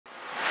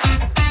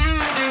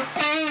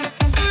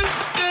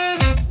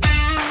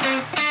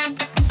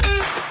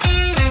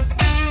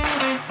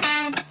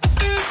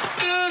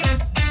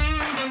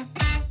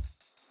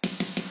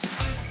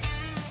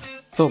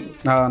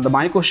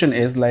My question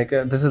is like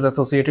this is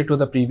associated to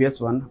the previous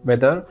one,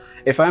 whether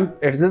if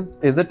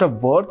is it a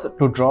worth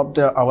to drop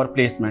our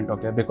placement,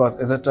 okay? Because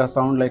is it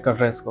sound like a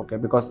risk, okay?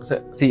 Because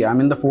see, I'm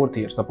in the 4th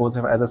year. Suppose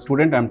if as a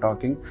student I'm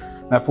talking,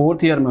 my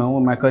 4th year,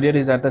 my career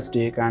is at the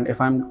stake, and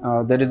if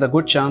I'm there is a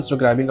good chance to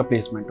grabbing a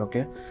placement,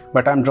 okay?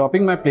 But I'm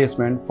dropping my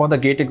placement for the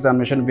GATE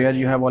examination, where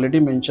you have already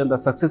mentioned the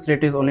success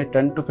rate is only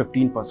 10 to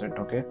 15%,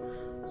 okay?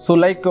 So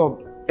like,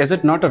 is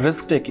it not a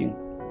risk taking?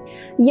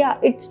 Yeah,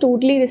 it's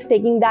totally risk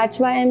taking. That's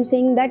why I'm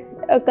saying that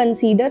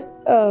consider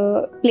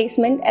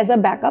placement as a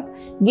backup.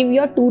 Give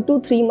your 2 to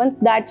 3 months.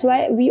 That's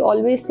why we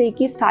always say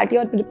ki start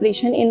your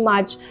preparation in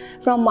March,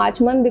 from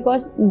March month,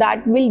 because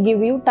that will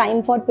give you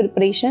time for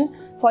preparation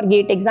for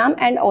GATE exam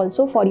and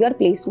also for your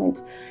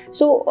placements.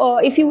 So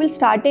if you will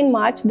start in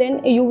March,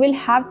 then you will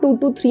have 2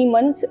 to 3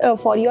 months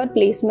for your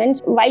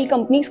placements while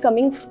companies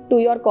coming to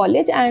your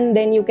college, and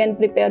then you can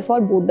prepare for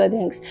both the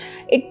things.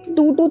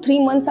 2 to 3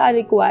 months are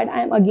required.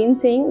 I am again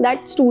saying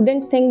that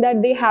students think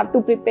that they have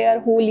to prepare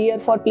whole year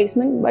for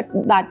placement, but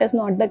that is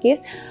not the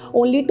case.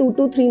 Only 2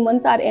 to 3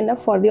 months are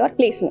enough for your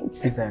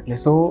placements. Exactly.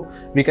 So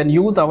we can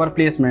use our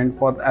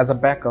placement as a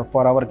backup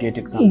for our GATE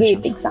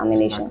examination. GATE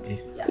examination.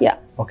 Exactly. Yeah.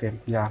 Okay.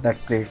 Yeah,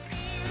 that's great.